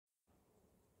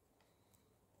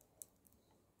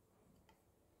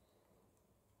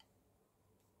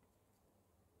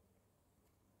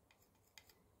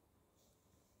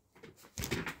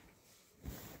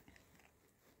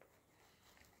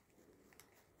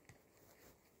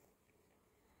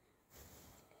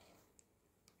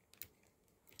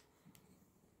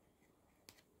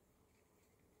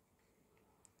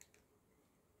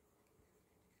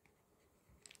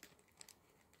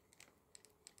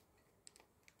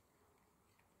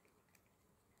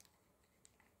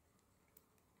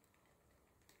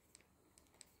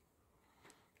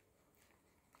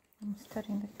I'm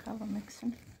studying the color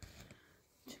mixing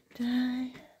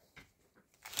today.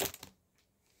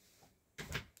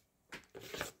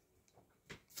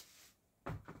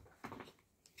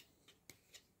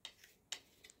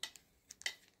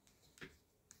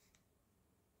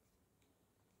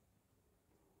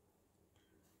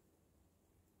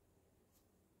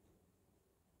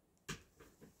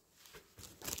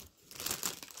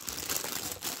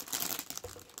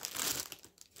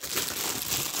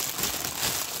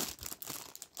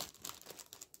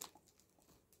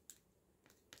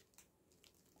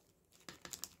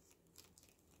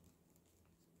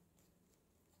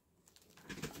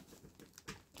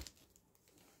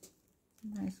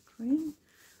 Nice green,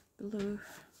 blue,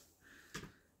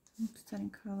 stunning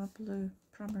color, blue,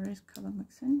 primaries color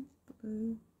mixing,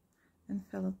 blue and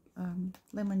fellow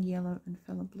lemon yellow and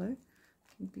fellow blue.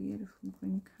 Beautiful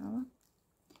green color.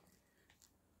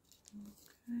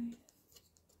 Okay.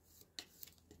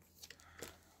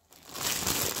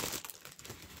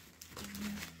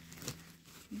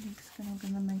 Next, I'm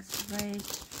gonna mix red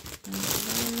and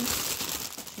blue.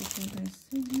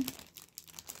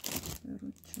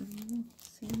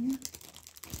 Синя,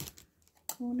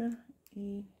 color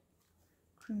и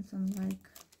crimson lake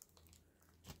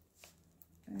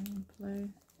and blue.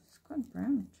 It's quite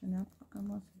brown, you know, like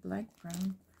almost black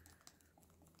brown.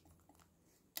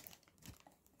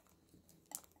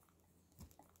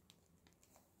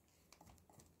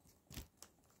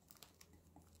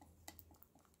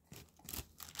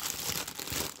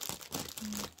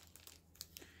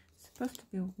 It's supposed to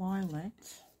be violet.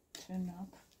 Turn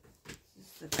up.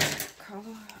 This is the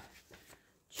color.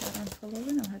 I'm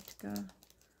following. I had to go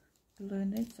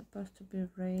blue. It's supposed to be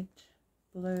red,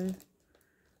 blue.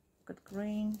 I've got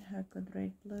green, I've got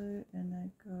red, blue, and I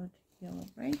got yellow,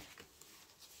 red.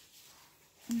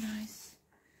 Nice.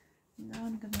 Now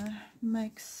I'm gonna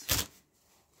mix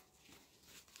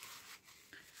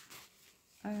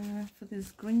for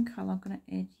this green color. I'm gonna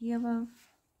add yellow.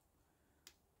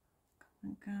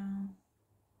 Gonna go.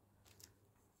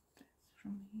 That's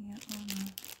from here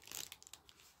on.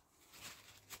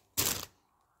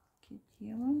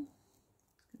 Yellow,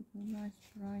 nice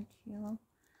bright yellow,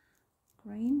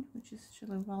 green, which is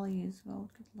actually valley as well,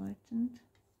 get lightened.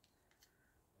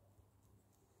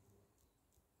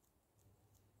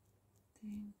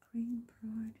 Then green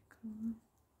bright color.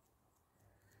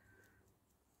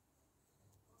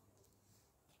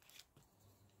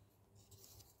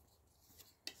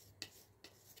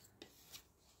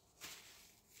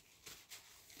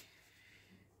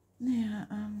 Now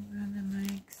I'm gonna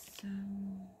make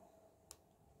some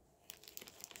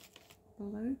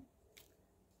blue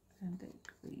and then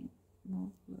green,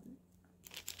 more blue.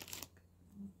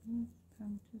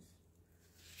 I'm just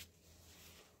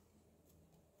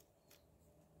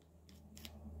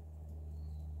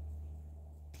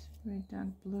very dark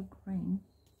blue green.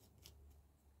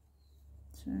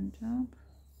 Turned up.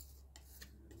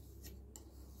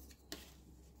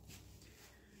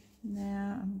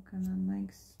 Now I'm gonna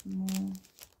mix more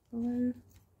blue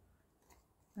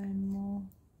and more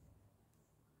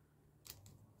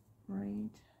red.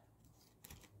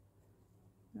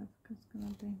 That's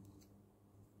gonna be,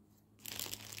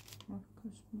 of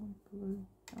course, more blue,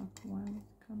 dark violet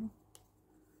color.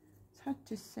 It's hard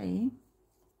to see,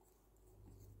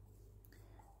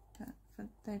 but for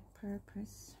that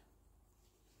purpose,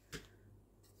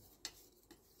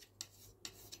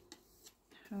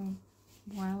 how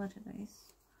violet it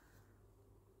is.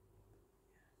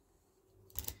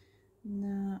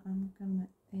 Now I'm gonna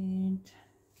add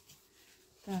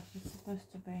that. It's supposed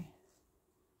to be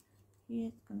here.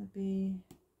 It's gonna be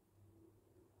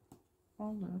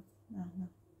olive. No,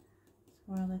 it's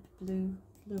violet, blue,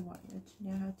 violet.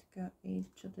 Now I have to go add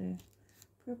to the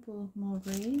purple more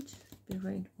red. Be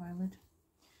red, violet.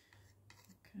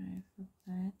 Okay, for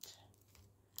that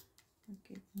I'll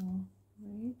get more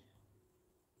red.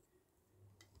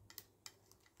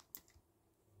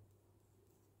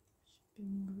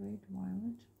 Red,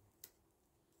 violet.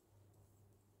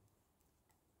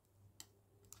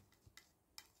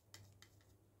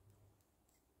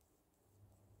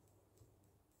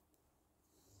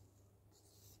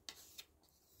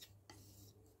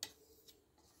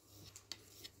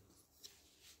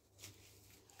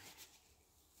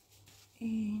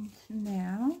 And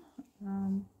now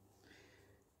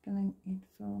going in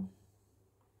for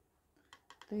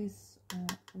this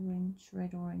orange,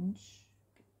 red orange,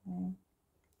 more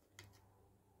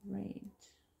red.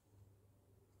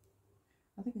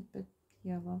 I think it's a bit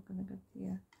yellow. I'm gonna go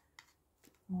here,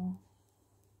 more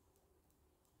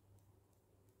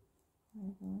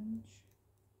red orange.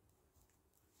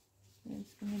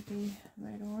 It's gonna be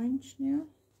red orange now.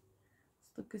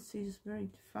 As you can see, it's very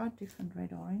far different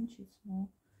red orange. It's more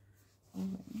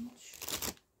orange.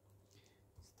 So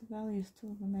the value is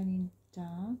still remaining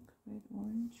dark red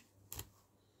orange.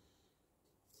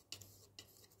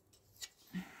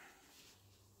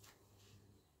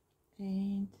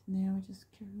 And now we just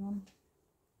carry on.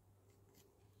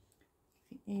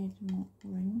 If you add more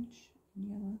orange and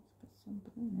yellow, put some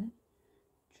blue in it.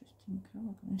 Interesting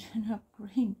colour, going to turn up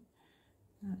green.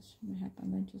 No, it shouldn't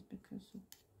happen then, just because of,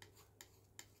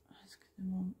 let's get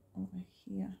them on over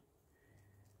here.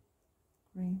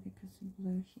 Green because of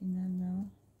blue here now.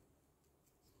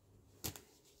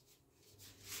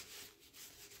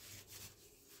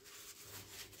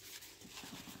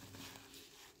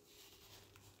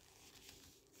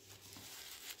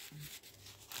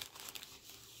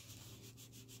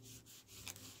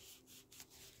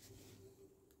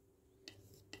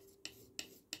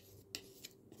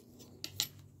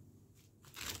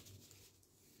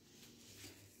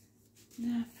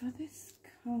 Now for this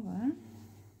colour,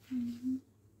 to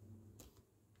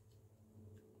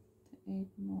add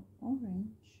more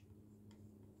orange,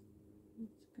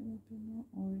 it's going to be more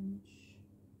orange,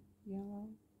 yellow,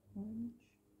 orange.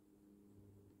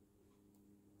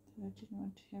 So I didn't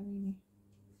want to have any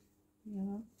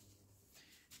yellow.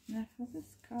 Now for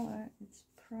this colour, it's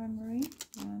primary,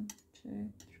 1, 2,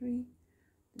 3.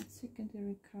 The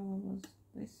secondary colour was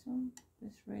this one,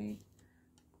 this red,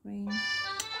 green,